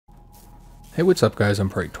Hey, what's up guys? I'm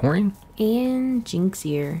Praetorian And Jynx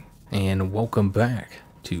here. and welcome back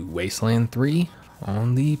to Wasteland 3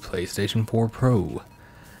 on the PlayStation 4 Pro.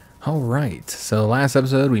 Alright, so last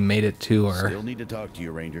episode we made it to our Still need to talk to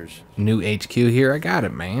you, Rangers. new HQ here. I got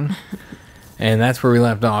it, man. And that's where we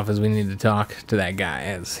left off, is we need to talk to that guy,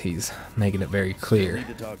 as he's making it very clear. Need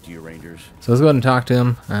to talk to you, Rangers. So let's go ahead and talk to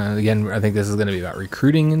him. Again, I think this is going to be about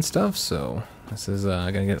recruiting and stuff, so this is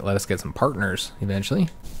going to let us get some partners eventually.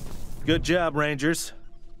 Good job, Rangers.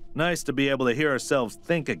 Nice to be able to hear ourselves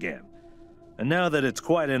think again. And now that it's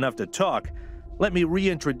quiet enough to talk, let me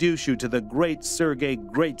reintroduce you to the great Sergei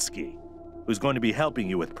Greatsky, who's going to be helping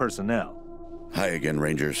you with personnel. Hi again,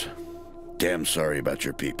 Rangers. Damn sorry about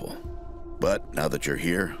your people. But now that you're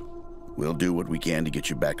here, we'll do what we can to get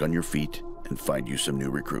you back on your feet and find you some new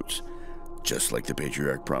recruits, just like the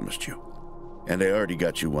Patriarch promised you. And I already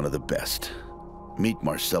got you one of the best. Meet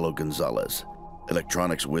Marcelo Gonzalez,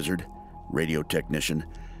 electronics wizard, radio technician,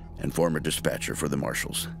 and former dispatcher for the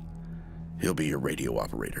Marshals. He'll be your radio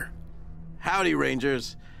operator. Howdy,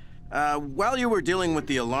 Rangers. While you were dealing with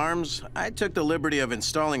the alarms, I took the liberty of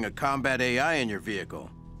installing a combat AI in your vehicle.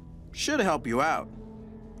 Should help you out.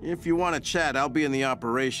 If you want to chat, I'll be in the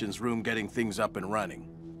operations room getting things up and running.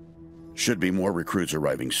 Should be more recruits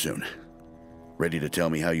arriving soon. Ready to tell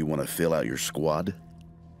me how you want to fill out your squad?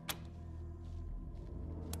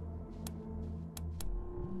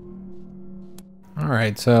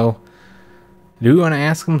 Alright, so do we want to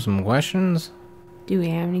ask him some questions? Do we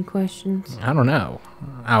have any questions? I don't know.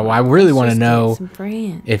 I really want to know Some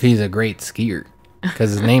friends. if he's a great skier,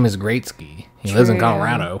 because his name is Greatsky. He lives in True.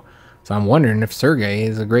 Colorado, so I'm wondering if Sergey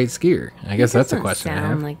is a great skier. I guess that's a question I Sound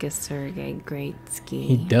have. like a Sergei Greatsky.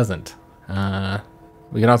 He doesn't.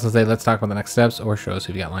 We could also say, let's talk about the next steps, or show us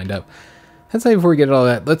who we got lined up. Let's say before we get all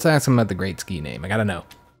that, let's ask him about the Greatsky name. I gotta know.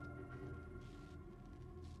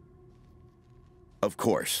 Of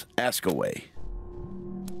course. Ask away.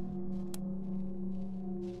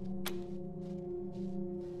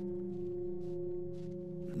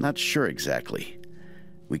 Not sure exactly.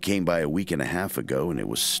 We came by a week and a half ago and it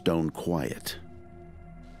was stone quiet.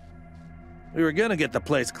 We were gonna get the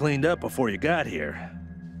place cleaned up before you got here.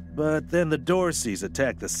 But then the Dorseys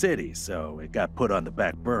attacked the city, so it got put on the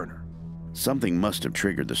back burner. Something must have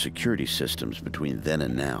triggered the security systems between then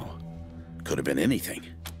and now. Could have been anything.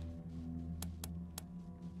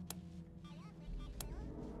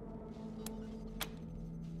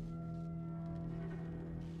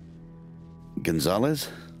 Gonzalez?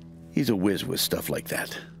 He's a whiz with stuff like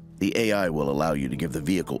that. The AI will allow you to give the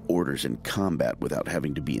vehicle orders in combat without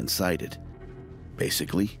having to be inside it.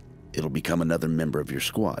 Basically, it'll become another member of your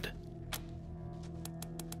squad.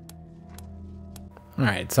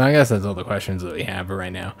 Alright, so I guess that's all the questions that we have for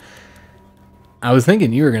right now. I was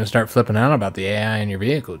thinking you were going to start flipping out about the AI in your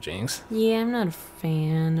vehicle, Jinx. Yeah, I'm not a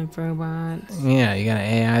fan of robots. Yeah, you got an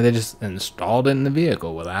AI that just installed it in the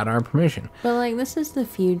vehicle without our permission. But, like, this is the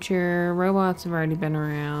future. Robots have already been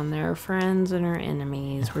around. They're friends and our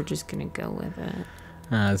enemies. We're just going to go with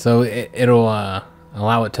it. So it'll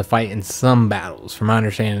allow it to fight in some battles. From my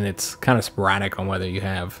understanding, it's kind of sporadic on whether you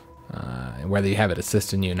have it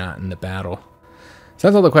assisting you or not in the battle. So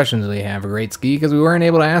that's all the questions we have for Greatsky, because we weren't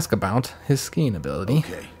able to ask about his skiing ability.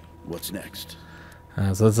 Okay, what's next?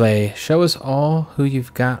 So let's say, show us all who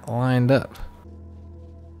you've got lined up.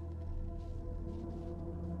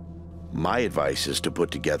 My advice is to put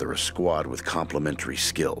together a squad with complementary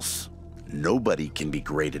skills. Nobody can be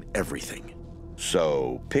great at everything.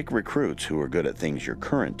 So pick recruits who are good at things your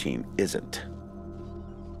current team isn't.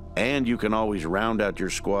 And you can always round out your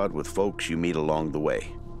squad with folks you meet along the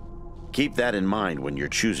way. Keep that in mind when you're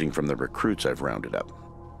choosing from the recruits I've rounded up.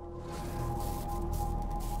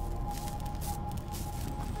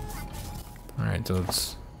 Alright, so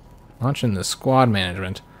let's launch in the squad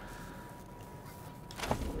management.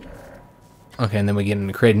 Okay, and then we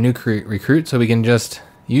can create a new recruit, so we can just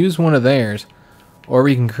use one of theirs, or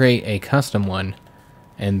we can create a custom one.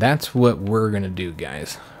 And that's what we're going to do,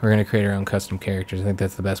 guys. We're going to create our own custom characters. I think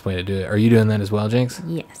that's the best way to do it. Are you doing that as well, Jinx?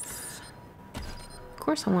 Yes. Of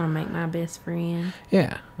course I want to make my best friend.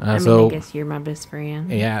 Yeah. I so, guess you're my best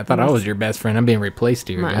friend. yeah, I thought I was your best friend. I'm being replaced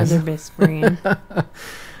here, My guys. other best friend.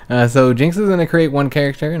 So Jinx is going to create one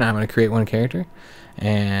character, and I'm going to create one character.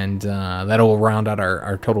 And that'll round out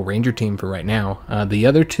our total ranger team for right now. The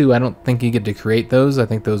other two, I don't think you get to create those. I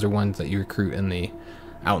think those are ones that you recruit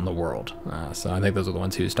out in the world. So I think those are the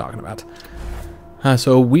ones he was talking about.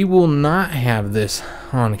 So we will not have this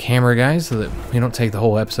on camera, guys, so that we don't take the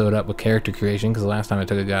whole episode up with character creation, because the last time I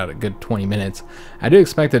took it got a good 20 minutes. I do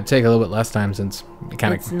expect it to take a little bit less time since it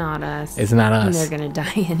kind of... It's not us. It's not us. And they're going to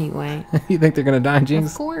die anyway. You think they're going to die,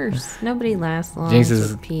 Jinx? Of course. Nobody lasts long Jinx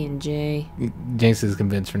is... with P and J. Jinx is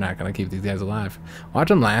convinced we're not going to keep these guys alive. Watch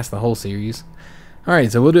them last the whole series.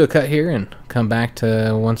 Alright, so we'll do a cut here and come back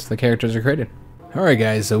to once the characters are created. Alright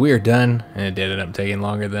guys, so we are done, and it did end up taking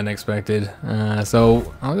longer than expected.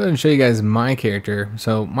 So I'll go ahead and show you guys my character.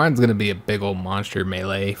 So mine's going to be a big old monster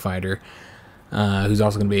melee fighter, who's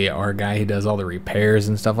also going to be our guy. He does all the repairs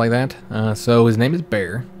and stuff like that. So his name is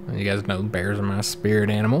Bear. You guys know bears are my spirit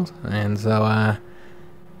animals. And so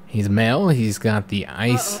he's male, he's got the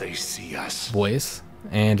ice They see us. voice,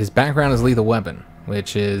 and his background is lethal weapon,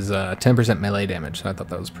 which is 10% melee damage. So I thought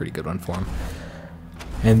that was a pretty good one for him.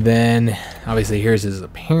 And then, obviously, here's his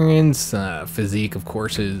appearance. Physique, of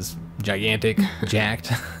course, is gigantic,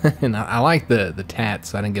 jacked. And I like the tats,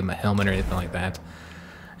 so I didn't give him a helmet or anything like that.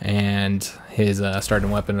 And his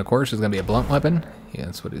starting weapon, of course, is going to be a blunt weapon. Yeah,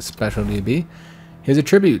 that's what his specialty would be. His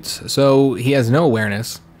attributes. So he has no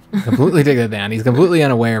awareness. Completely take that down. He's completely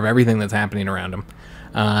unaware of everything that's happening around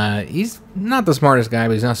him. He's not the smartest guy,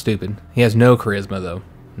 but he's not stupid. He has no charisma, though.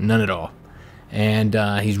 None at all. And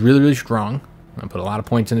he's really, really strong. I put a lot of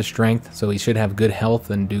points into strength, so he should have good health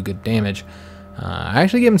and do good damage. I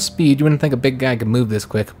actually gave him speed. You wouldn't think a big guy could move this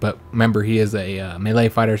quick, but remember, he is a melee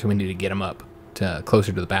fighter, so we need to get him up to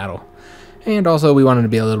closer to the battle. And also, we want him to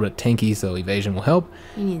be a little bit tanky, so evasion will help.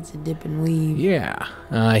 He needs to dip and weave.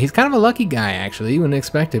 Yeah. He's kind of a lucky guy, actually. You wouldn't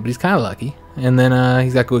expect it, but he's kind of lucky. And then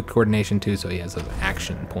he's got good coordination, too, so he has those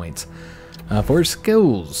action points. For his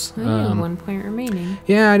skills. Oh, you have 1 point remaining.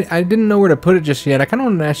 Yeah, I didn't know where to put it just yet. I kind of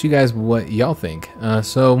wanted to ask you guys what y'all think.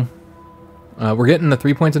 So, we're getting the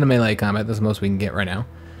 3 points into melee combat. That's the most we can get right now.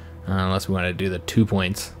 Unless we want to do the 2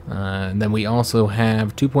 points. And then we also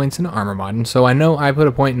have 2 points in armor modding. So I know I put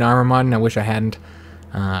a point in armor modding. I wish I hadn't.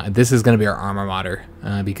 This is going to be our armor modder.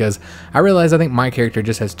 Because I realize I think my character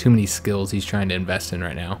just has too many skills he's trying to invest in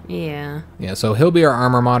right now. Yeah. Yeah, so he'll be our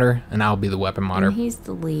armor modder, and I'll be the weapon modder. And he's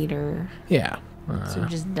the leader. Yeah. So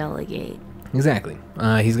just delegate. Exactly.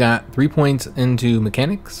 He's got 3 points into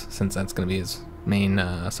mechanics, since that's going to be his main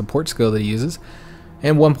support skill that he uses,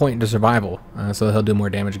 and 1 point into survival, so he'll do more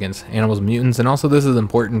damage against animals and mutants. And also this is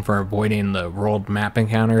important for avoiding the world map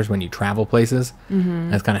encounters when you travel places.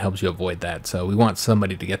 That kind of helps you avoid that, so we want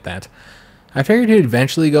somebody to get that. I figured he'd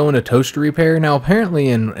eventually go into toaster repair. Now apparently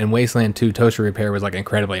in Wasteland 2, toaster repair was like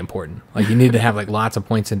incredibly important. Like you need to have like lots of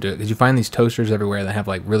points into it, because you find these toasters everywhere that have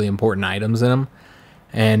like really important items in them.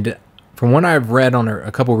 And from what I've read on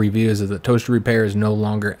a couple reviews is that toaster repair is no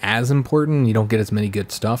longer as important. You don't get as many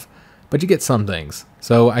good stuff, but you get some things.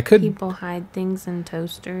 So I could... People hide things in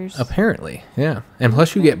toasters. Apparently, yeah. And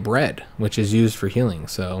plus you get bread, which is used for healing.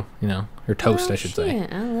 So, you know, or toast, I should say.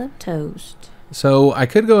 I love toast. So I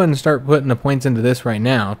could go ahead and start putting the points into this right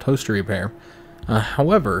now, toaster repair.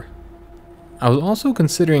 However, I was also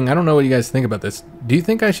considering, I don't know what you guys think about this. Do you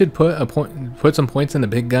think I should put some points into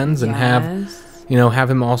big guns and have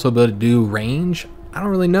him also be able to do range? I don't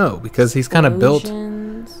really know, because he's kind of built...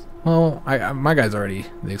 Well, my guy's already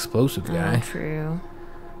the explosive guy. True.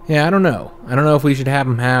 Yeah, I don't know. I don't know if we should have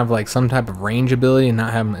him have like some type of range ability and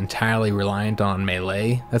not have him entirely reliant on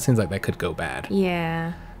melee. That seems like that could go bad.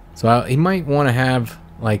 Yeah. So he might want to have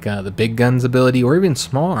like the big guns ability, or even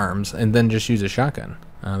small arms, and then just use a shotgun.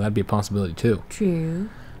 That'd be a possibility too. True.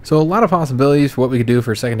 So a lot of possibilities for what we could do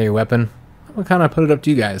for a secondary weapon. I'm going to kind of put it up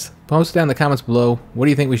to you guys. Post down in the comments below. What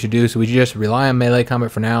do you think we should do? So we just rely on melee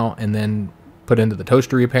combat for now and then put into the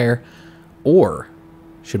toaster repair? Or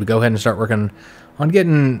should we go ahead and start working on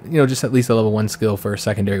getting, just at least a level 1 skill for a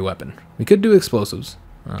secondary weapon? We could do explosives.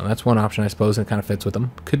 That's one option, I suppose, and it kind of fits with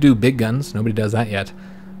them. Could do big guns. Nobody does that yet.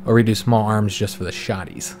 Or we do small arms just for the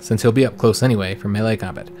shotties, since he'll be up close anyway for melee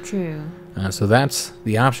combat. True. So that's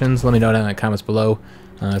the options. Let me know down in the comments below.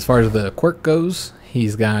 As far as the quirk goes,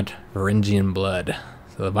 he's got Varangian blood.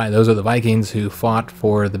 So those are the Vikings who fought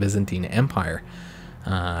for the Byzantine Empire.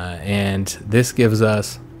 And this gives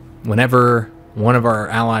us, whenever one of our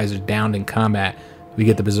allies is downed in combat, we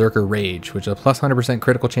get the Berserker Rage, which is a plus 100%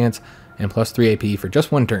 critical chance and plus 3 AP for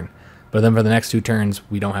just 1 turn. But then for the next 2 turns,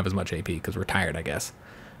 we don't have as much AP because we're tired, I guess.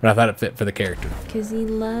 But I thought it fit for the character. Because he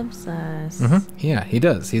loves us. Yeah, he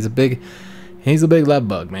does. He's a big love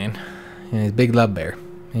bug, man. Yeah, he's a big love bear.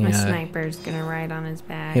 My sniper's gonna ride on his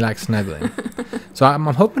back. He likes snuggling. So I'm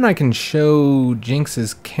hoping I can show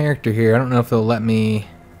Jinx's character here. I don't know if they'll let me.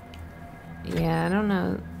 Yeah, I don't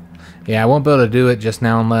know. Yeah, I won't be able to do it just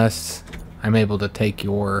now unless I'm able to take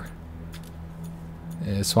your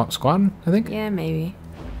swap squad, I think. Yeah, maybe.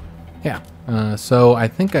 Yeah. So I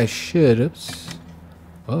think I should. Oops.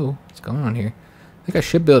 Whoa, what's going on here? I think I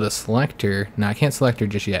should build a selector. No, I can't select her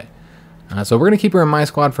just yet. So we're gonna keep her in my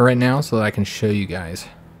squad for right now, so that I can show you guys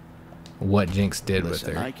what Jynx did with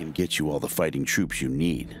her. I can get you all the fighting troops you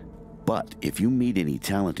need, but if you meet any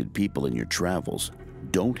talented people in your travels,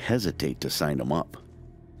 don't hesitate to sign them up.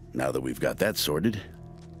 Now that we've got that sorted,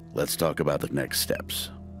 let's talk about the next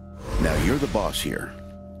steps. Now you're the boss here,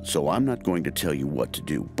 so I'm not going to tell you what to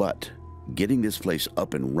do, but getting this place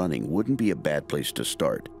up and running wouldn't be a bad place to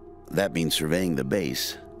start. That means surveying the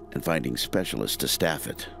base and finding specialists to staff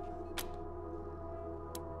it.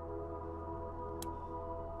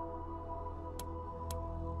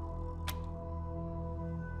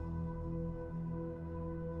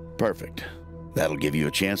 Perfect. That'll give you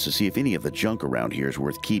a chance to see if any of the junk around here is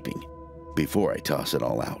worth keeping before I toss it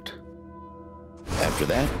all out. After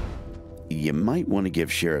that, you might want to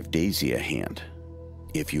give Sheriff Daisy a hand.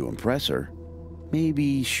 If you impress her,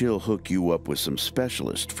 maybe she'll hook you up with some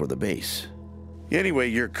specialists for the base. Anyway,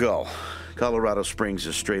 your call. Colorado Springs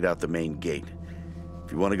is straight out the main gate.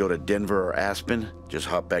 If you want to go to Denver or Aspen, just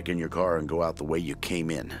hop back in your car and go out the way you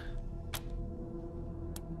came in.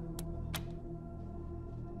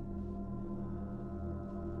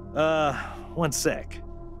 One sec.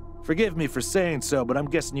 Forgive me for saying so, but I'm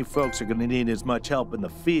guessing you folks are gonna need as much help in the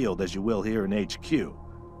field as you will here in HQ.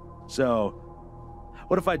 So,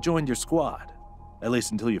 what if I joined your squad? At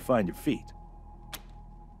least until you find your feet.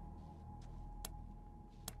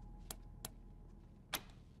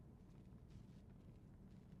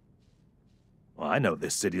 Well, I know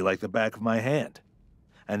this city like the back of my hand.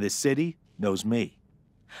 And this city knows me.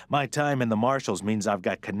 My time in the Marshals means I've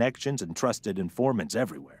got connections and trusted informants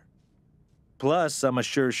everywhere. Plus, I'm a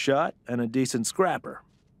sure shot and a decent scrapper.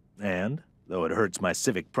 And, though it hurts my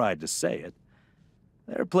civic pride to say it,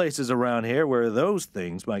 there are places around here where those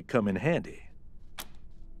things might come in handy.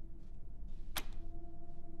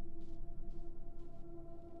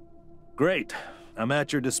 Great. I'm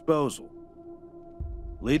at your disposal.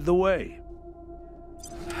 Lead the way.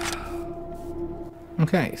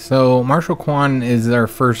 Okay, so Marshal Quan is our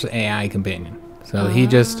first AI companion. So he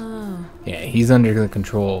just, yeah, he's under the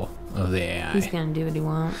control of the AI. He's gonna do what he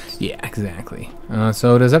wants. Yeah, exactly.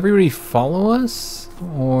 So does everybody follow us,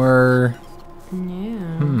 or?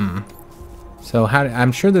 Yeah. So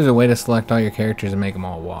I'm sure there's a way to select all your characters and make them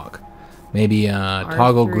all walk. Maybe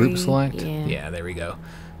toggle group select. Yeah, there we go.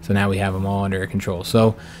 So now we have them all under control.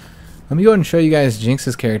 So let me go ahead and show you guys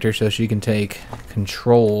Jynx's character so she can take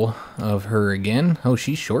control of her again. Oh,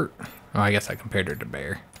 she's short. Oh, I guess I compared her to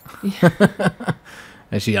Bear.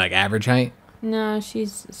 Is she like average height? No,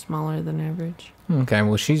 she's smaller than average. Okay,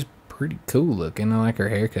 well, she's pretty cool looking. I like her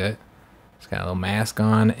haircut. She's got a little mask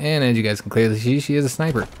on, and as you guys can clearly see, she is a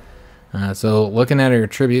sniper. So looking at her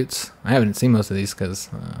attributes, I haven't seen most of these because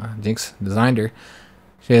Jynx designed her.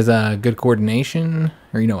 She has good coordination,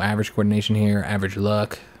 or average coordination here, average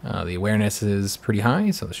luck. The awareness is pretty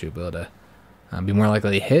high, so she'll be able to be more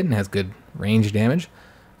likely to hit and has good range damage.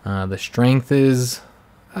 The strength is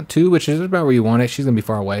 2, which is about where you want it. She's going to be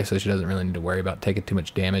far away, so she doesn't really need to worry about taking too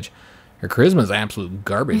much damage. Her charisma is absolute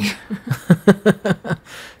garbage.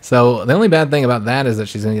 So the only bad thing about that is that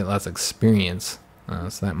she's going to get lots of experience.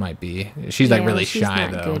 So that might be... She's like really shy,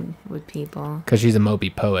 not though. Good with people. Because she's a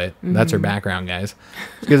mopey poet. That's her background, guys.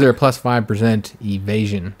 She gives her a plus 5%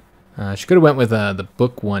 evasion. She could have went with the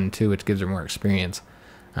book one, too, which gives her more experience.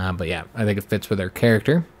 But yeah, I think it fits with her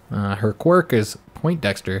character. Her quirk is Point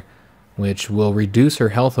Dexter, which will reduce her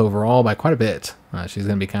health overall by quite a bit. She's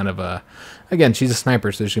going to be kind of a... Again, she's a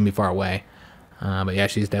sniper, so she's going to be far away. But yeah,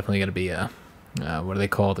 she's definitely going to be a... what do they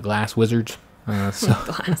call it? The glass wizards? Is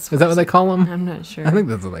that what they call them? I'm not sure. I think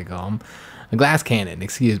that's what they call them. A glass cannon,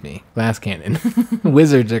 excuse me. Glass cannon.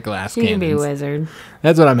 Wizards are glass cannons. She can be a wizard.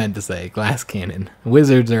 That's what I meant to say, glass cannon.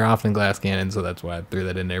 Wizards are often glass cannons, so that's why I threw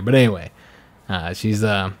that in there. But anyway, she's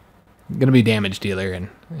going to be damage dealer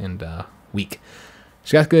and weak.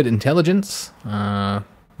 She got good intelligence. That's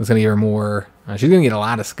going to give her more... she's going to get a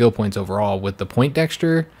lot of skill points overall with the Point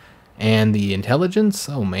Dexter and the intelligence.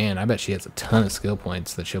 Oh man, I bet she has a ton of skill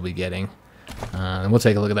points that she'll be getting. And we'll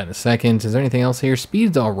take a look at that in a second. Is there anything else here?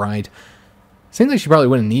 Speed's all right. Seems like she probably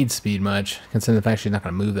wouldn't need speed much, considering the fact she's not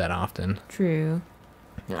going to move that often. True.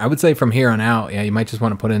 I would say from here on out, yeah, you might just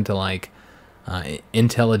want to put into like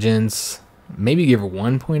intelligence. Maybe give her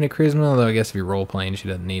 1 point of charisma, although I guess if you're role playing, she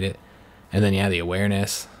doesn't need it. And then yeah, the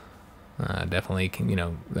awareness definitely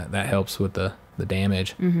can, that helps with the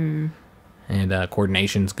damage. And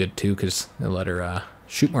coordination's good too because it'll let her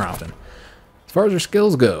shoot more often. As far as her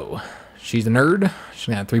skills go, she's a nerd.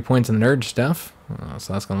 She's got 3 points in the nerd stuff,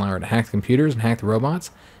 So that's going to allow her to hack the computers and hack the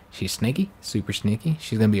robots. She's sneaky, super sneaky.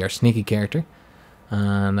 She's going to be our sneaky character.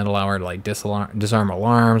 And that'll allow her to like disarm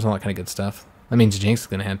alarms, all that kind of good stuff. That means Jynx is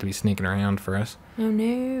going to have to be sneaking around for us. Oh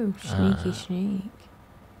no, sneaky snake.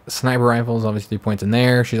 Sniper rifles, obviously 3 points in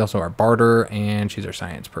there. She's also our barter, and she's our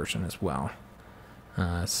science person as well.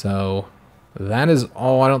 So that is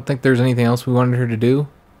all. I don't think there's anything else we wanted her to do.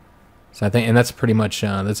 So I think, and that's pretty much,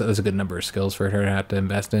 that's a good number of skills for her to have to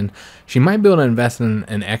invest in. She might be able to invest in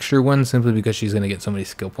an extra one simply because she's going to get so many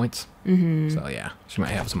skill points. So yeah, she might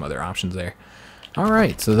have some other options there. All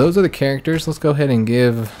right, so those are the characters. Let's go ahead and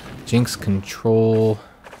give Jynx control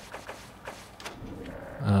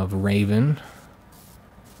of Raven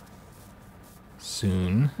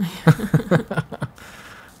soon.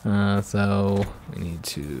 So we need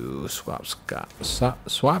to swap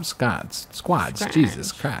squads.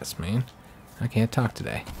 Jesus Christ, man. I can't talk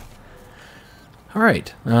today. All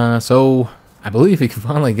right, so I believe we can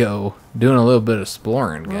finally go doing a little bit of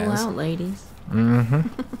exploring, guys. Roll out, ladies.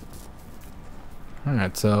 All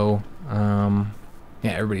right, so yeah,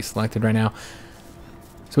 everybody's selected right now.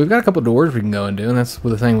 So we've got a couple doors we can go and do, and that's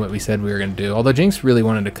the thing what we said we were going to do. Although Jynx really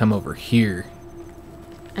wanted to come over here.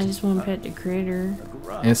 I just want to pet the critter.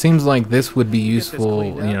 And it seems like this would be useful,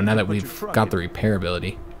 you know, now that we've got the repair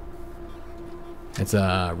ability. It's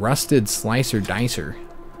a rusted slicer dicer.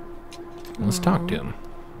 Let's talk to him.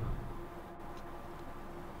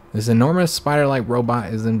 This enormous spider-like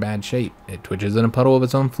robot is in bad shape. It twitches in a puddle of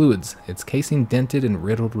its own fluids, its casing dented and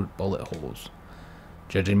riddled with bullet holes.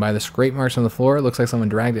 Judging by the scrape marks on the floor, it looks like someone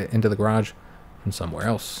dragged it into the garage from somewhere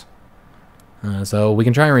else. So we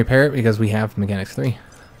can try and repair it because we have Mechanics 3.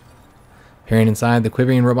 Peering inside the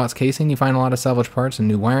quivering robot's casing, you find a lot of salvage parts and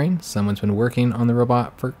new wiring. Someone's been working on the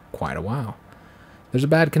robot for quite a while. There's a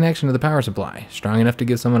bad connection to the power supply, strong enough to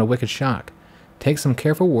give someone a wicked shock. Take some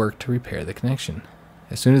careful work to repair the connection.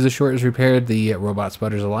 As soon as the short is repaired, the robot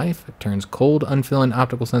sputters a life. It turns cold, unfeeling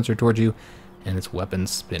optical sensor towards you, and its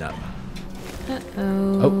weapons spin up.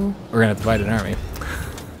 Oh, we're gonna have to fight it, aren't we?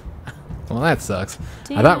 Well, that sucks.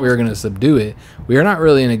 Damn. I thought we were gonna subdue it. We are not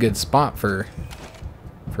really in a good spot for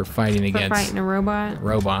fighting against fighting a robot.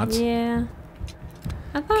 Robots. Yeah.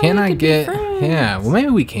 I thought can we I could get? be friends. Yeah. Well, maybe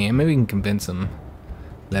we can. Maybe we can convince him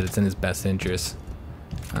that it's in his best interest.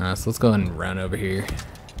 So let's go ahead and run over here.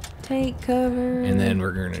 Take cover. And then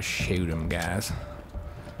we're gonna shoot him, guys.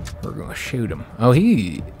 We're gonna shoot him. Oh,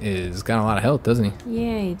 he is got a lot of health, doesn't he?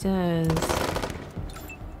 Yeah, he does.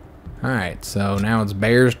 Alright, so now it's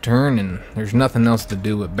Bear's turn, and there's nothing else to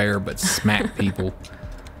do with Bear but smack people.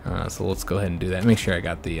 So let's go ahead and do that. Make sure I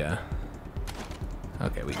got the...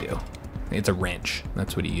 Okay, we do. It's a wrench.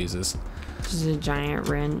 That's what he uses. Just a giant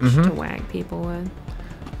wrench to whack people with.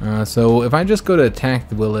 So if I just go to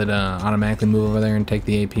attack, will it automatically move over there and take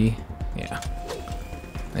the AP? Yeah.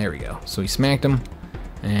 There we go. So we smacked him,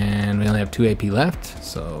 and we only have 2 AP left,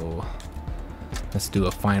 so let's do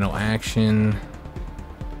a final action.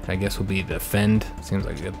 I guess will be defend. Seems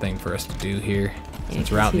like a good thing for us to do here, since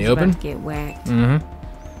we're out in the open. About to get whacked.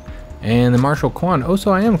 And the Marshal Quan. Oh,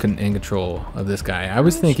 so I am in control of this guy. I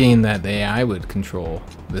was thinking that the AI would control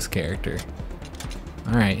this character.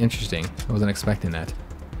 All right, interesting. I wasn't expecting that.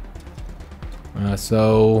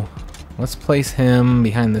 So let's place him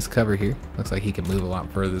behind this cover here. Looks like he can move a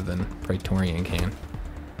lot further than Praetorian can.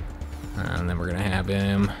 And then we're gonna have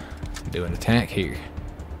him do an attack here.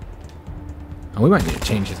 Oh, we might need to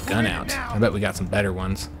change his gun out. I bet we got some better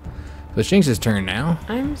ones. So it's Jinx's turn now.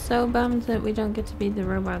 I'm so bummed that we don't get to be the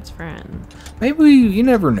robot's friend. Maybe you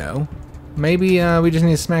never know. Maybe we just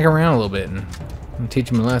need to smack him around a little bit and teach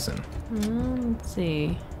him a lesson. Let's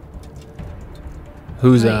see.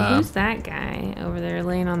 Who's who's that guy over there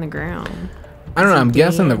laying on the ground? I don't know. I'm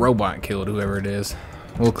guessing the robot killed whoever it is.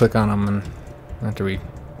 We'll click on him and after we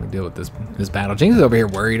deal with this battle. Jinx is over here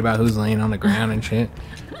worried about who's laying on the ground and shit.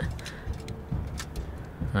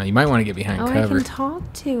 You might want to get behind cover. I can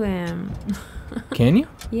talk to him. Can you?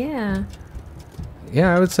 Yeah.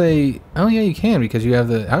 Yeah, I would say. Oh yeah, you can because you have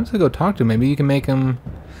the. I would say go talk to him. Maybe you can make him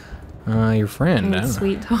your friend. And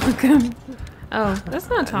sweet talk him. Oh, that's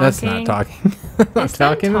not talking. That's not talking. Not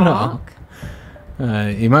talking at all.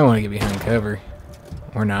 You might want to get behind cover,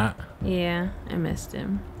 or not. Yeah, I missed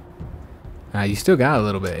him. You still got a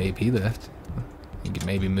little bit of AP left. You could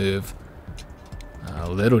maybe move a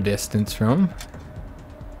little distance from him.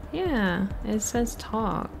 Yeah, it says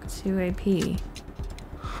talk to AP.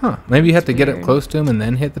 Huh. Maybe you have to get up close to him and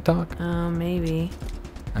then hit the talk? Oh, maybe.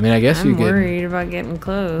 I mean, I guess you could... I'm worried about getting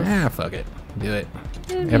close. Ah, fuck it. Do it.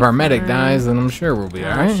 If our medic dies, then I'm sure we'll be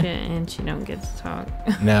alright. Shit, and she don't get to talk.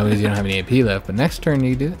 No, because you don't have any AP left. But next turn,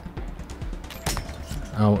 you do it.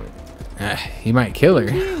 Oh, He might kill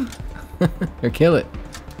her. Or kill it.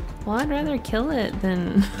 Well, I'd rather kill it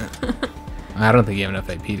than... I don't think you have enough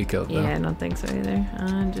AP to kill it, though. Yeah, I don't think so either.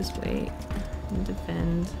 Just wait and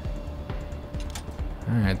defend.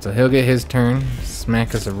 Alright, so he'll get his turn.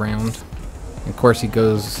 Smack us around. Of course, he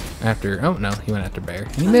goes after... Oh, no. He went after Bear.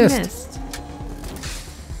 And he missed.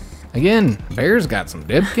 Again, Bear's got some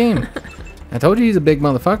dip game. I told you he's a big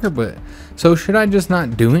motherfucker, but... So, should I just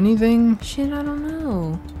not do anything? Shit, I don't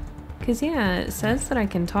know. Because, yeah, it says that I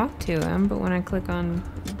can talk to him, but when I click on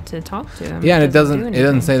to talk to him... Yeah, and it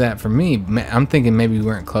doesn't say that for me. I'm thinking maybe we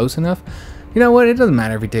weren't close enough. You know what? It doesn't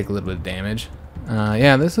matter if we take a little bit of damage.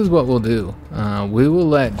 Yeah, this is what we'll do. We will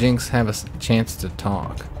let Jynx have a chance to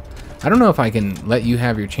talk. I don't know if I can let you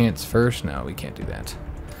have your chance first. No, we can't do that.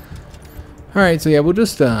 Alright, so yeah, we'll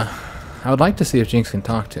just... I would like to see if Jynx can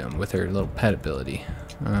talk to him with her little pet ability.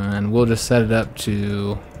 And we'll just set it up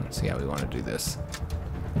to... Let's see how we want to do this.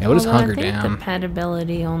 Yeah, we'll just hug her down. I think the pet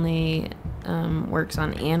ability only works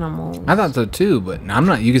on animals. I thought so too, but I'm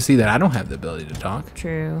not... You can see that I don't have the ability to talk.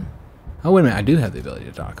 True. Oh, wait a minute. I do have the ability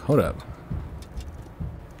to talk. Hold up.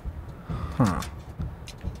 Huh.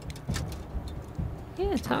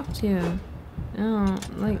 Yeah, talk to him. Oh,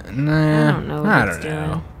 like... Nah, I don't know what it's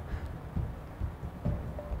doing.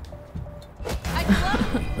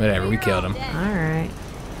 Whatever, we killed him. Alright.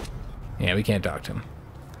 Yeah, we can't talk to him.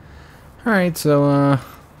 Alright, so,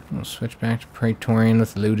 we'll switch back to Praetorian.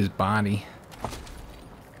 Let's loot his body.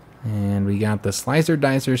 And we got the Slicer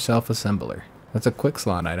Dicer Self-Assembler. That's a quick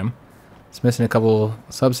slot item. It's missing a couple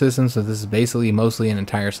subsystems, so this is basically mostly an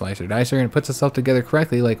entire Slicer Dicer, and it puts itself together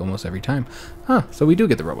correctly like almost every time. Huh, so we do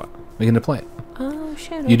get the robot. We can deploy it. Oh,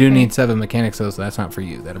 shit. You do need 7 mechanics, though, so that's not for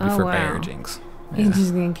you. That'll be for wow. Bear Jynx. He's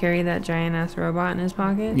just gonna carry that giant-ass robot in his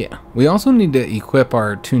pocket? Yeah. We also need to equip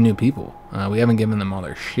our 2 new people. We haven't given them all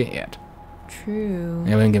their shit yet. True. We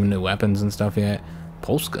haven't given new weapons and stuff yet.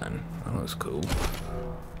 Pulse gun. That looks cool.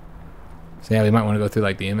 So yeah, we might want to go through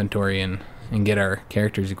like the inventory and get our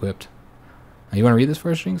characters equipped. You want to read this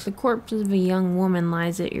for us, Jynx? The corpse of a young woman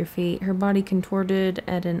lies at your feet, her body contorted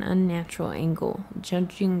at an unnatural angle.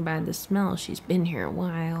 Judging by the smell, she's been here a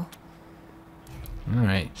while.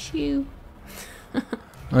 Alright. Shoo.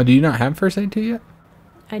 Oh, do you not have first aid 2 yet?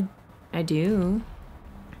 I do.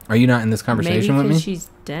 Are you not in this conversation with me? Maybe because she's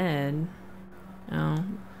dead. Oh.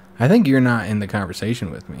 I think you're not in the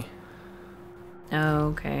conversation with me. Oh,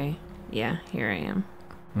 okay. Yeah, here I am.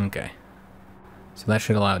 Okay. So that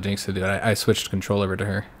should allow Jynx to do it. I switched control over to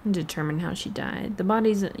her. Determine how she died. The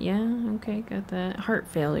body's... Yeah, okay, got that. Heart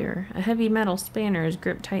failure. A heavy metal spanner is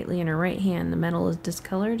gripped tightly in her right hand. The metal is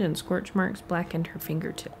discolored and scorch marks blackened her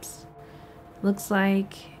fingertips.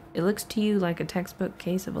 It looks to you like a textbook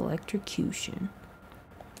case of electrocution.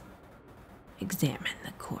 Examine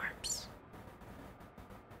the corpse.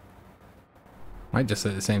 Might just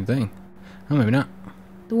say the same thing. Oh, maybe not.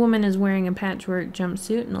 The woman is wearing a patchwork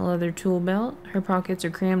jumpsuit and a leather tool belt. Her pockets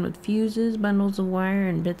are crammed with fuses, bundles of wire,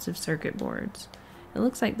 and bits of circuit boards. It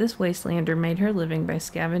looks like this wastelander made her living by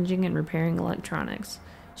scavenging and repairing electronics.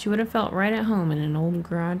 She would have felt right at home in an old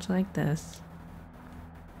garage like this.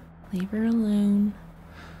 Leave her alone.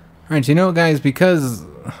 Alright, so you know what, guys? Because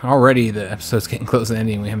already the episode's getting close to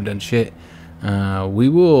ending and we haven't done shit, we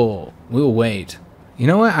will wait. You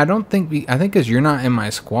know what? I think because you're not in my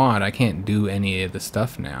squad, I can't do any of the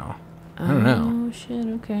stuff now. I don't know. Oh, shit,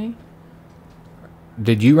 okay.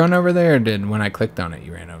 Did you run over there, or when I clicked on it,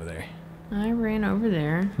 you ran over there? I ran over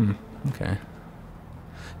there. Okay.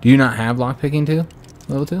 Do you not have lockpicking too?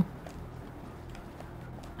 Level 2?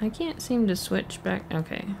 I can't seem to switch back.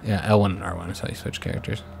 Okay. Yeah, L1 and R1 is how you switch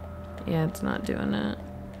characters. Yeah, it's not doing it.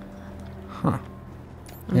 Huh.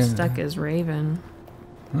 I'm stuck as Raven.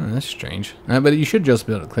 Oh, that's strange. But you should just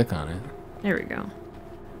be able to click on it. There we go.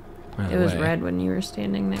 Right It was away. red when you were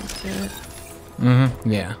standing next to it.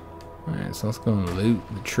 Yeah. Alright, so let's go and loot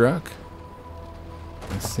the truck.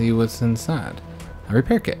 Let's see what's inside. A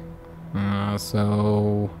repair kit.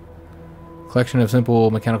 So... Collection of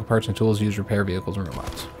simple mechanical parts and tools used to repair vehicles and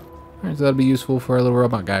robots. Alright, so that'll be useful for our little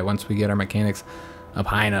robot guy once we get our mechanics up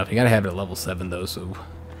high enough. You gotta have it at level 7 though, so...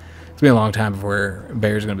 It's been a long time before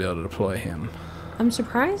Bear's gonna be able to deploy him. I'm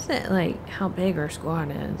surprised at, like, how big our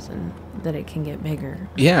squad is and that it can get bigger.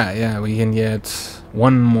 Yeah, we can get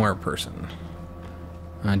one more person.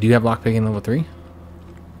 Do you have lockpicking level 3?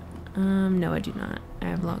 No, I do not. I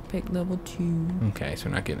have lockpick level 2. Okay, so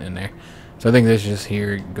we're not getting in there. So I think this just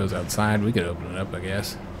here goes outside. We could open it up, I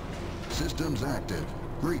guess. Systems active.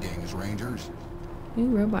 Greetings, Rangers.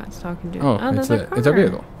 New robot's talking to Oh, there's it's our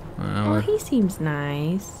vehicle. Oh, he seems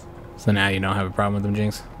nice. So now you don't have a problem with them,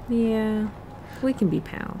 Jynx? Yeah. We can be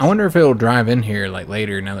pals. I wonder if it'll drive in here like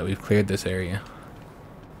later now that we've cleared this area.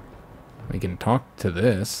 We can talk to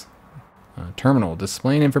this. Terminal.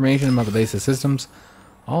 Displaying information about the basic systems.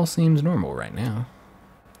 All seems normal right now.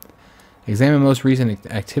 Examine most recent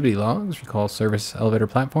activity logs. Recall service elevator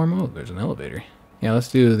platform. Oh, there's an elevator. Yeah, let's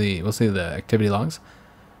do the... We'll see the activity logs.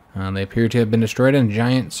 They appear to have been destroyed in a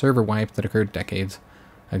giant server wipe that occurred decades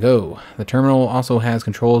ago. The terminal also has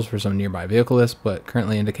controls for some nearby vehicle lists, but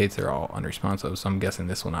currently indicates they're all unresponsive, so I'm guessing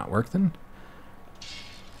this will not work then.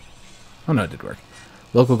 Oh no, it did work.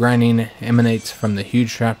 Local grinding emanates from the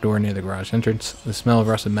huge trapdoor near the garage entrance. The smell of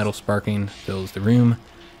rusted metal sparking fills the room.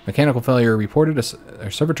 Mechanical failure reported.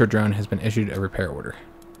 A servitor drone has been issued a repair order.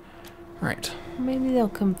 Alright. Maybe they'll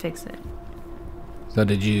come fix it. So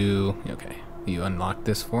did you... Okay. You unlocked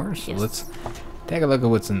this for us? Yes. So let's take a look at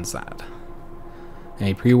what's inside.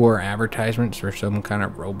 Any pre-war advertisements for some kind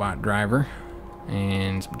of robot driver.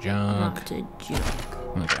 And some junk. Not a joke.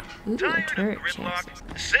 Okay. Ooh, a Tired turret of chassis.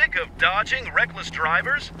 gridlock? Sick of dodging reckless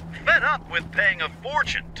drivers? Fed up with paying a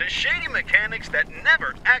fortune to shady mechanics that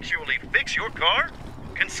never actually fix your car?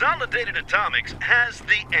 Consolidated Atomics has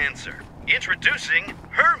the answer. Introducing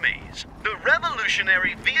Hermes, the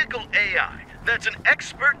revolutionary vehicle AI that's an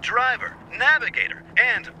expert driver, navigator,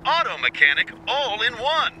 and auto mechanic all in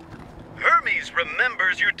one. Hermes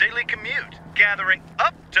remembers your daily commute, gathering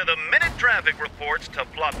up-to-the-minute traffic reports to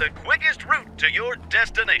plot the quickest route to your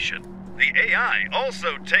destination. The AI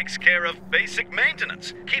also takes care of basic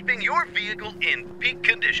maintenance, keeping your vehicle in peak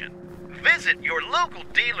condition. Visit your local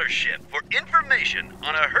dealership for information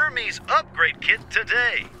on a Hermes upgrade kit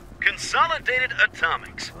today. Consolidated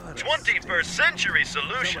Atomics, 21st century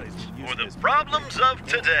solutions for the problems of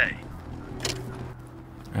today.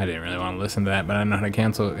 I didn't really want to listen to that, but I know how to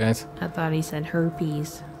cancel it, guys. I thought he said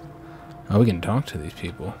herpes. Oh, we can talk to these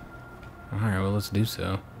people. Alright, well, let's do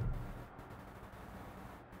so.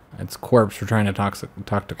 It's corpse. We're trying to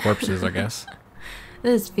talk to corpses, I guess.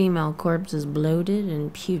 This female corpse is bloated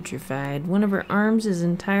and putrefied. One of her arms is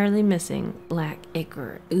entirely missing. Black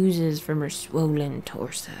ichor oozes from her swollen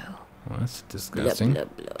torso. Well, that's disgusting.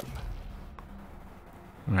 Blub, blub, blub.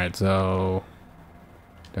 Alright, so...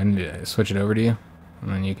 Do I need to switch it over to you? And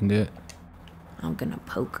then you can do it? I'm gonna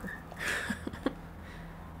poke her.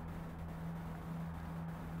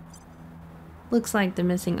 Looks like the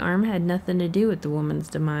missing arm had nothing to do with the woman's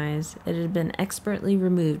demise. It had been expertly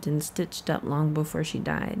removed and stitched up long before she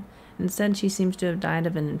died. Instead, she seems to have died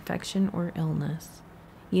of an infection or illness.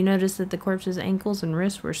 You notice that the corpse's ankles and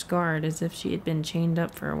wrists were scarred as if she had been chained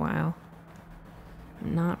up for a while.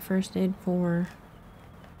 Not first aid for...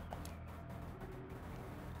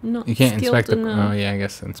 Not You can't inspect the... enough. Oh, yeah, I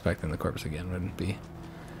guess inspecting the corpse again wouldn't be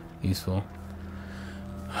useful.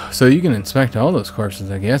 So you can inspect all those corpses,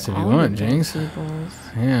 I guess, if you want, Jinx.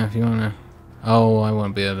 Yeah, if you want to... Oh, I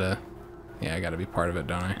won't be able to... Yeah, I got to be part of it,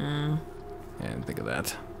 don't I? Yeah, I didn't think of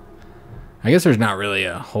that. I guess there's not really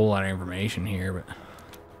a whole lot of information here,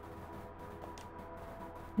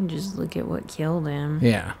 but... Just look at what killed him.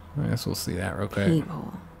 Yeah, I guess we'll see that real quick.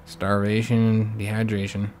 People. Starvation,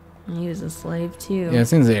 dehydration. He was a slave, too. Yeah, it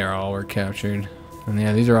seems they were captured. And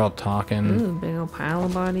yeah, these are all talking. Ooh, big old pile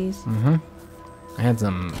of bodies. Mm-hmm. I had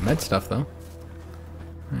some med stuff, though.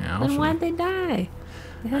 Yeah, Then why'd they die?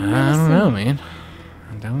 They had I don't know, man.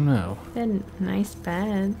 I don't know. They had nice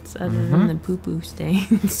beds, other than the poo-poo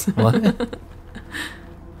stains. What?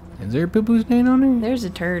 Is there a poo-poo stain on there? There's a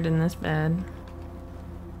turd in this bed.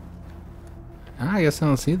 I guess I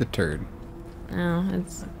don't see the turd. Oh,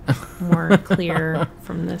 it's more clear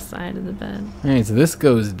from this side of the bed. Alright, so this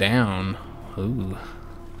goes down. Ooh.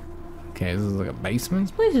 Okay, this is like a basement.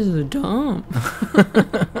 This place is a dump. You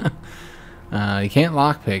can't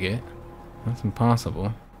lockpick it. That's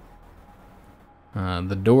impossible.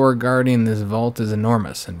 The door guarding this vault is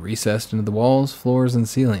enormous and recessed into the walls, floors, and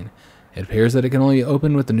ceiling. It appears that it can only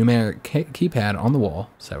open with the numeric keypad on the wall,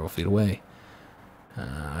 several feet away.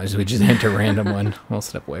 As we just enter a random one, we'll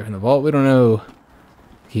step away from the vault. We don't know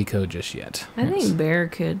key code just yet. I think Bear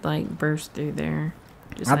could, like, burst through there.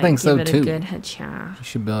 Just, I think so, give it too. a good headshot. You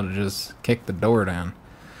should be able to just kick the door down.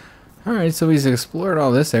 Alright, so we've explored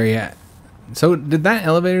all this area. So, did that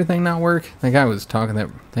elevator thing not work? That guy was talking, that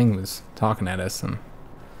thing was talking at us.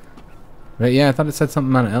 But yeah, I thought it said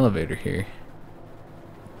something about an elevator here.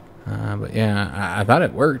 But yeah, I thought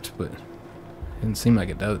it worked, but it didn't seem like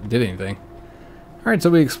it did anything. Alright,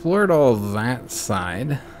 so we explored all that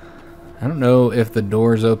side. I don't know if the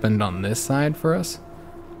doors opened on this side for us.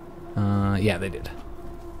 Yeah, they did.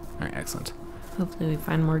 Alright, excellent. Hopefully we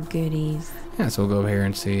find more goodies. Yeah, so we'll go over here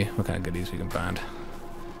and see what kind of goodies we can find.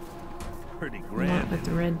 Pretty Not grand. with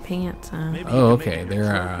the red pants, huh? Maybe Oh, you can make okay, it a they're,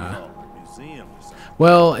 trophy hall in the museum or something.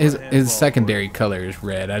 Well, his secondary color is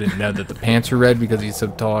red. I didn't know that the pants were red because he's so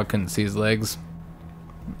tall I couldn't see his legs.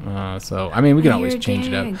 So, I mean, we can always change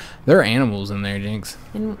it up. There are animals in there, Jinx.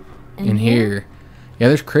 In here. Yeah,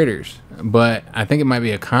 there's critters. But I think it might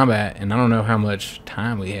be a combat, and I don't know how much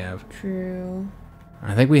time we have. True.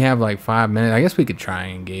 I think we have like 5 minutes. I guess we could try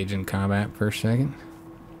and engage in combat for a second.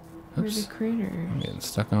 Where's the critters? I'm getting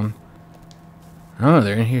stuck on. I don't know.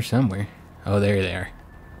 They're in here somewhere. Oh, there they are.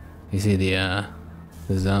 You see the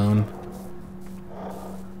zone?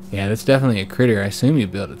 Yeah, that's definitely a critter. I assume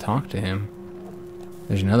you'd be able to talk to him.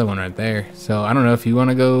 There's another one right there. So I don't know if you want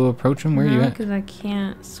to go approach him. Where are you at? Because I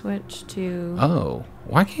can't switch to. Oh,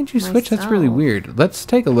 why can't you switch? That's really weird. Let's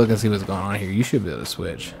take a look and see what's going on here. You should be able to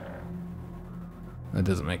switch. That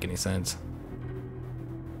doesn't make any sense.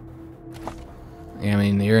 Yeah, I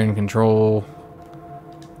mean, you're in control.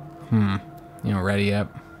 You know, ready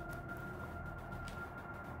up.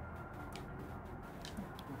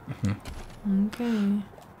 Okay.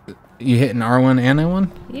 You hitting R1 and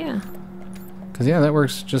L1? Yeah. Because, yeah, that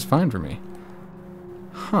works just fine for me.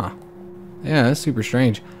 Huh. Yeah, that's super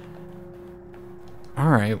strange.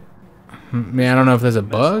 Alright. Man, I don't know if there's a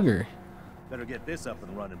bug or... Better get this up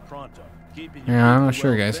and running pronto. Yeah, I'm not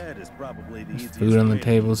sure, guys. There's food on the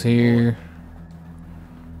tables here.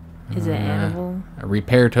 Is it edible? A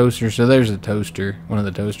repair toaster. So there's a toaster. One of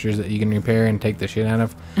the toasters that you can repair and take the shit out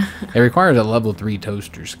of. It requires a level 3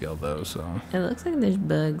 toaster skill, though, so... It looks like there's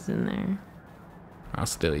bugs in there. I'll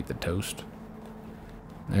still eat the toast.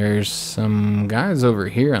 There's some guys over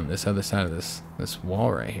here on this other side of this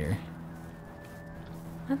wall right here.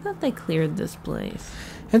 I thought they cleared this place.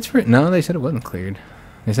 No, they said it wasn't cleared.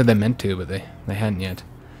 They said they meant to, but they hadn't yet.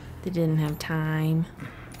 They didn't have time.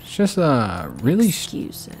 It's just really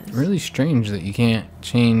excuses. Really strange that you can't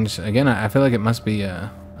change. Again, I feel like it must be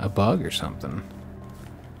a bug or something.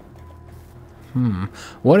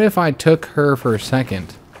 What if I took her for a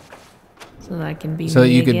second? So that I can be so that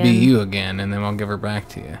you again? could be you again, and then I'll give her back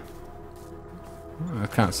to you.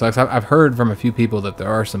 That kind of sucks. I've heard from a few people that there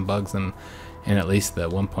are some bugs in at least the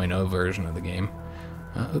 1.0 version of the game.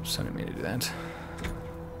 Oops, I didn't mean to do that.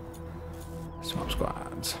 Swap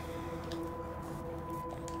squads.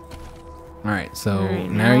 Alright, so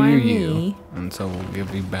now you're you. And so we'll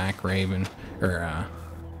give you back Raven. Or,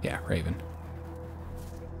 yeah, Raven.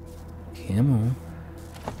 Come on.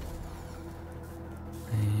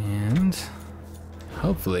 And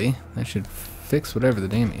hopefully that should fix whatever the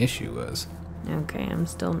damn issue was. Okay, I'm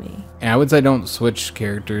still me. Yeah, I would say don't switch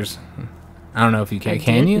characters. I don't know if you can.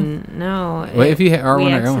 Can you? No. Well, if you hit R1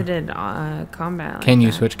 we or L1. exited combat. Like can you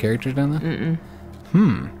that. switch characters down there?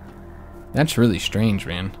 Mm-mm. That's really strange,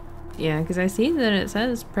 man. Yeah, because I see that it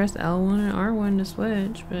says press L1 and R1 to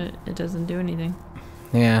switch, but it doesn't do anything.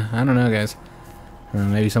 Yeah, I don't know, guys.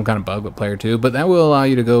 Maybe some kind of bug with player 2, but that will allow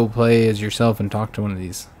you to go play as yourself and talk to one of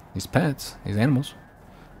these pets, these animals.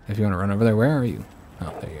 If you want to run over there, where are you?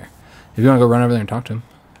 Oh, there you are. If you want to go run over there and talk to him.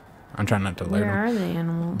 I'm trying not to alert him. Where are the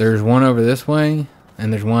animals? There's one over this way,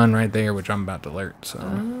 and there's one right there, which I'm about to alert. So.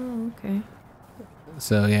 Oh, okay.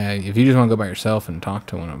 So yeah, if you just want to go by yourself and talk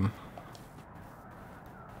to one of them.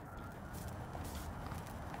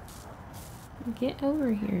 Get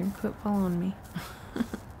over here and quit following me.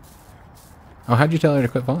 Oh, how'd you tell her to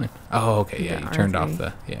quit falling? Oh, okay, yeah, you turned R3. off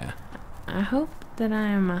the, yeah. I hope that I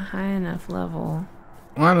am a high enough level.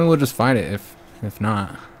 Well, I mean, we'll just fight it if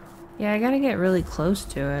not. Yeah, I gotta get really close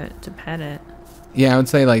to it to pet it. Yeah, I would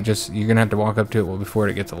say, like, just, you're gonna have to walk up to it before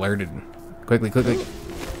it gets alerted. Quickly.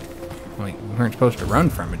 Like, we weren't supposed to run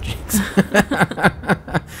from it, Jinx.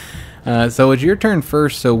 So it's your turn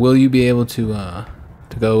first, so will you be able to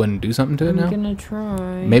go and do something to it now? I'm gonna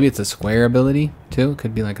try. Maybe it's a square ability, too? It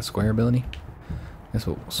could be like a square ability. I guess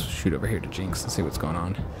we'll shoot over here to Jinx and see what's going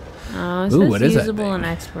on. Oh, it Ooh, says what is that usable thing? in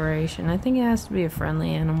exploration. I think it has to be a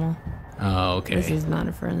friendly animal. Oh, okay. This is not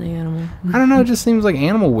a friendly animal. I don't know, it just seems like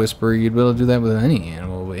Animal Whisperer, you'd be able to do that with any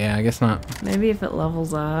animal, but yeah, I guess not. Maybe if it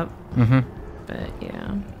levels up. But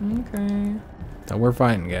yeah, okay. So we're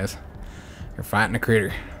fighting, guys. You're fighting a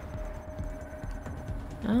critter.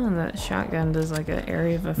 Oh, that shotgun does like an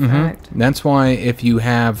area of effect. That's why if you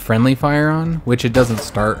have friendly fire on, which it doesn't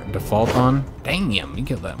start default on, damn, you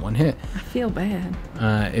killed that one hit. I feel bad.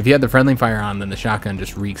 If you have the friendly fire on, then the shotgun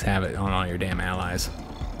just wreaks havoc on all your damn allies.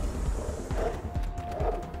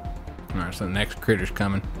 Alright, so the next critter's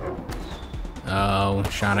coming. Oh,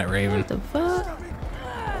 shot at Raven. What the fuck?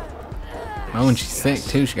 Oh, and she's sick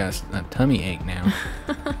too. She got a tummy ache now.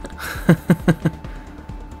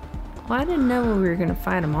 Well, I didn't know we were gonna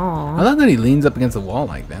fight them all. I love that he leans up against the wall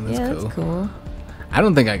like that. That's yeah, cool. that's cool. I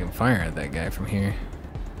don't think I can fire at that guy from here.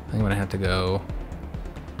 I think I'm gonna have to go.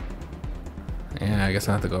 Yeah, I guess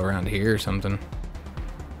I'll have to go around here or something.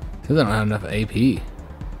 Says I don't have enough AP.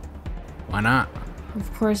 Why not?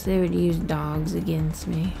 Of course they would use dogs against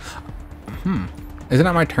me. Is it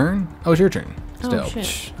not my turn? Oh, it's your turn. Still. Oh,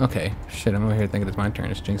 shit. Okay. Shit, I'm over here thinking it's my turn.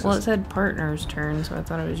 It's Jinx's. Well, it said partner's turn, so I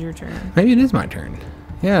thought it was your turn. Maybe it is my turn.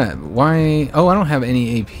 Yeah, why? Oh, I don't have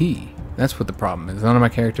any AP. That's what the problem is. None of my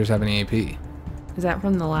characters have any AP. Is that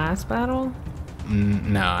from the last battle?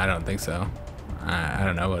 No, I don't think so. I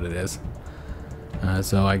don't know what it is.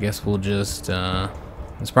 So I guess we'll just...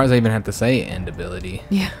 I'm surprised I even have to say end ability.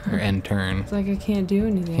 Yeah. Or end turn. It's like I can't do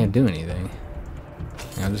anything. Can't do anything.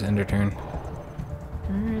 Yeah, I'll just end her turn.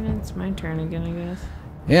 Alright, it's my turn again, I guess.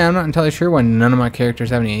 Yeah, I'm not entirely sure why none of my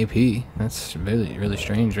characters have any AP. That's really, really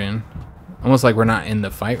strange, man. Almost like we're not in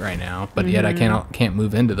the fight right now, but yet I can't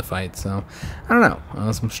move into the fight, so... I don't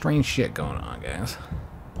know. Some strange shit going on, guys.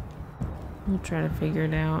 We'll try to figure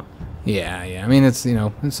it out. Yeah. I mean, it's, you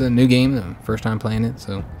know, it's a new game, the first time playing it,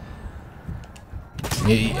 so...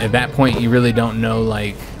 At that point, you really don't know,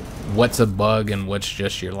 like, what's a bug and what's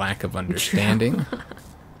just your lack of understanding.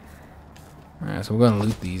 Alright, so we're going to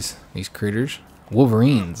loot these critters.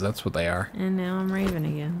 Wolverines, that's what they are. And now I'm Raven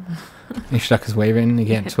again. You're stuck as Raven, you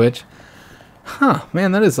can't switch? Huh,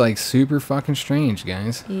 man, that is, like, super fucking strange,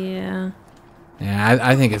 guys. Yeah. Yeah,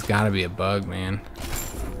 I think it's got to be a bug, man.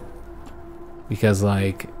 Because,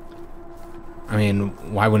 like, I mean,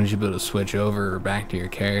 why wouldn't you be able to switch over or back to your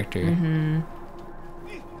character?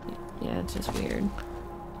 Yeah, it's just weird.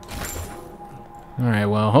 Alright,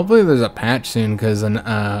 well, hopefully there's a patch soon, because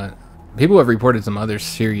people have reported some other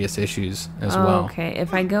serious issues as well. Okay,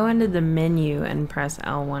 if I go into the menu and press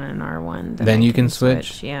L1 and R1, then you can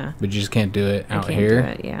switch? Yeah. But you just can't do it out I can't here? do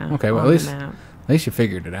it, yeah. Okay, well, on at the map. least you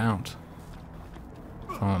figured it out.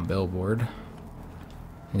 On billboard.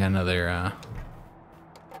 You got another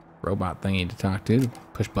robot thingy to talk to.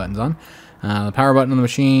 Push buttons on. The power button on the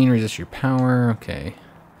machine. Resist your power. Okay.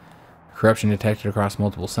 Corruption detected across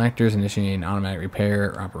multiple sectors. Initiating automatic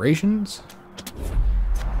repair operations.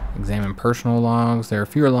 Examine personal logs. There are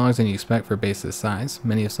fewer logs than you expect for a base this size.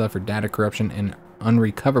 Many have suffered data corruption and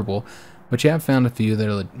unrecoverable, but you have found a few that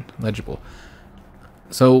are legible.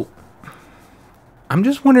 So, I'm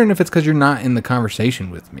just wondering if it's because you're not in the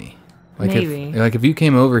conversation with me. Like Maybe. If you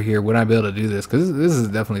came over here, would I be able to do this? Because this is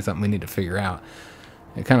definitely something we need to figure out.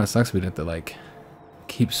 It kind of sucks we have to, like,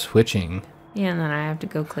 keep switching. Yeah, and then I have to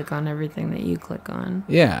go click on everything that you click on.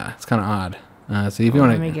 Yeah, it's kind of odd. So if you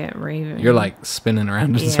want Let me get Raven. You're like spinning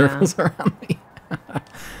around in circles around me.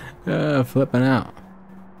 Flipping out.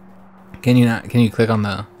 Can you click on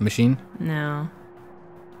the machine? No.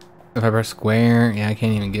 If I press square, yeah, I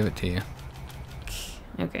can't even give it to you.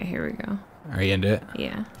 Okay, here we go. Are you into it?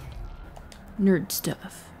 Yeah. Nerd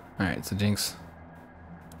stuff. Alright, so Jinx.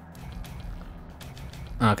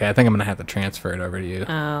 Okay, I think I'm gonna have to transfer it over to you.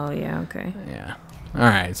 Oh, yeah, okay. Yeah.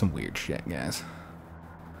 Alright, some weird shit, guys.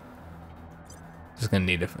 Just gonna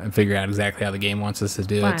need to figure out exactly how the game wants us to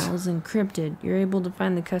do it. Files encrypted. You're able to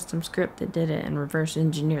find the custom script that did it and reverse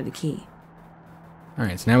engineer the key.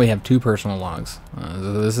 Alright, so now we have 2 personal logs.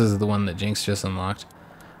 So this is the one that Jinx just unlocked.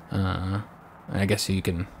 I guess you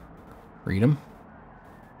can read them.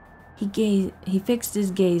 He fixed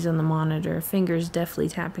his gaze on the monitor, fingers deftly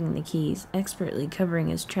tapping the keys, expertly covering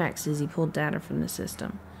his tracks as he pulled data from the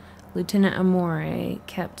system. Lieutenant Amore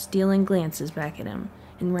kept stealing glances back at him,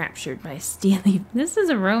 enraptured by stealing. This is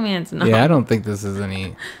a romance novel. Yeah, I don't think this is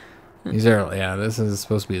any... These are... Yeah, this is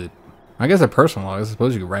supposed to be... I guess a personal log. I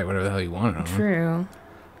suppose you can write whatever the hell you want on them. True.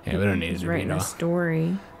 Yeah, we don't need He's to read writing a all.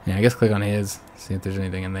 story. Yeah, I guess click on his. See if there's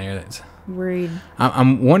anything in there that's... Worried.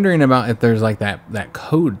 I'm wondering about if there's like that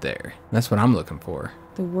code there. That's what I'm looking for.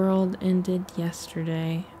 The world ended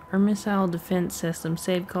yesterday. Our missile defense system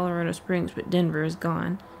saved Colorado Springs, but Denver is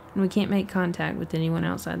gone, and we can't make contact with anyone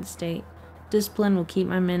outside the state. Discipline will keep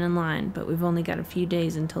my men in line, but we've only got a few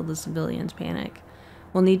days until the civilians panic.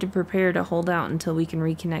 We'll need to prepare to hold out until we can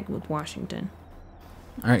reconnect with Washington.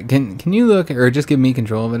 All right, can you look or just give me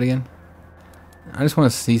control of it again? I just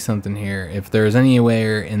want to see something here. If there's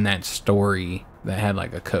anywhere in that story that had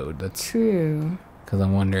like a code, that's true. Because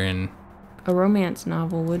I'm wondering. A romance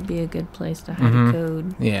novel would be a good place to hide a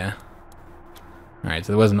code. Yeah. All right,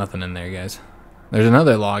 so there was nothing in there, guys. There's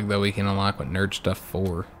another log that we can unlock with Nerd Stuff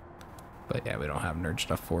 4, but yeah, we don't have Nerd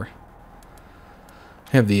Stuff 4.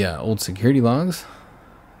 We have the old security logs.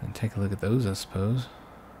 And take a look at those, I suppose.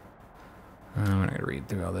 I'm not gonna read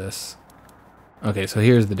through all this. Okay, so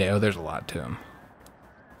here's the day. Oh, there's a lot to them.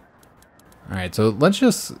 Alright, so let's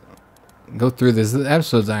just go through this. The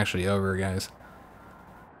episode's actually over, guys.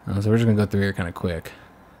 So we're just going to go through here kind of quick.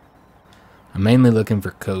 I'm mainly looking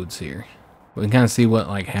for codes here. We can kind of see what,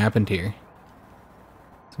 like, happened here.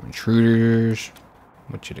 Some intruders.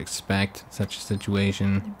 What you'd expect in such a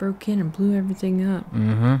situation. They broke in and blew everything up.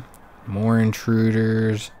 More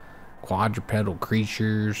intruders. Quadrupedal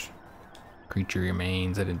creatures. Creature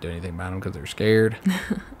remains. I didn't do anything about them because they're scared.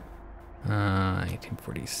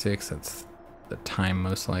 1846. That's the time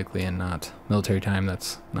most likely, and not military time.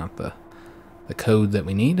 That's not the code that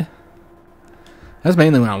we need. That's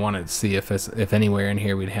mainly what I wanted to see, if anywhere in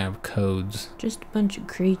here we'd have codes. Just a bunch of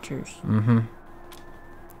creatures.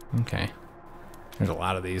 Okay. There's a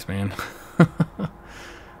lot of these, man. Just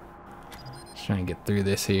trying to get through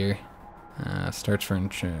this here. Starts for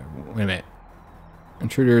wait a minute.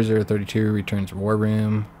 Intruders are 32. Returns war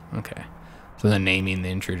room. Okay. So they're naming the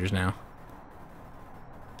intruders now.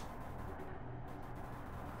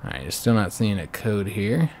 Alright, still not seeing a code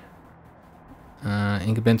here.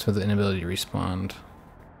 Incumbents with the inability to respond.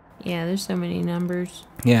 Yeah, there's so many numbers.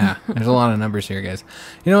 Yeah, there's a lot of numbers here, guys.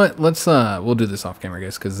 You know what? Let's we'll do this off camera,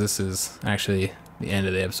 guys, because this is actually the end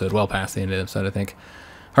of the episode. Well past the end of the episode, I think.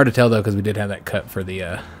 Hard to tell though, because we did have that cut for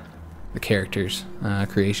the characters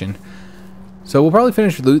creation. So we'll probably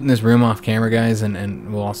finish looting this room off camera, guys,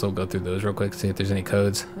 and we'll also go through those real quick, see if there's any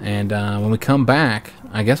codes. And when we come back,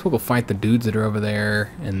 I guess we'll go fight the dudes that are over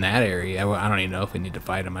there in that area. I don't even know if we need to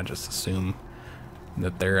fight them. I just assume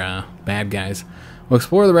that they're bad guys. We'll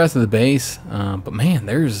explore the rest of the base, but man,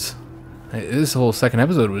 this whole second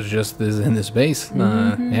episode was just in this base.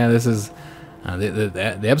 Yeah, this is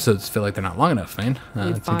the episodes feel like they're not long enough, man,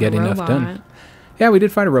 to get enough done. Yeah, we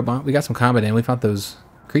did fight a robot. We got some combat in. We fought those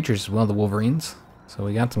creatures as well, the Wolverines. So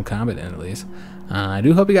we got some combat in at least. I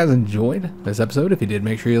do hope you guys enjoyed this episode. If you did,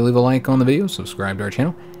 make sure you leave a like on the video, subscribe to our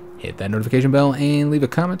channel, hit that notification bell, and leave a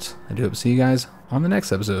comment. I do hope to see you guys on the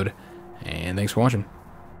next episode. And thanks for watching.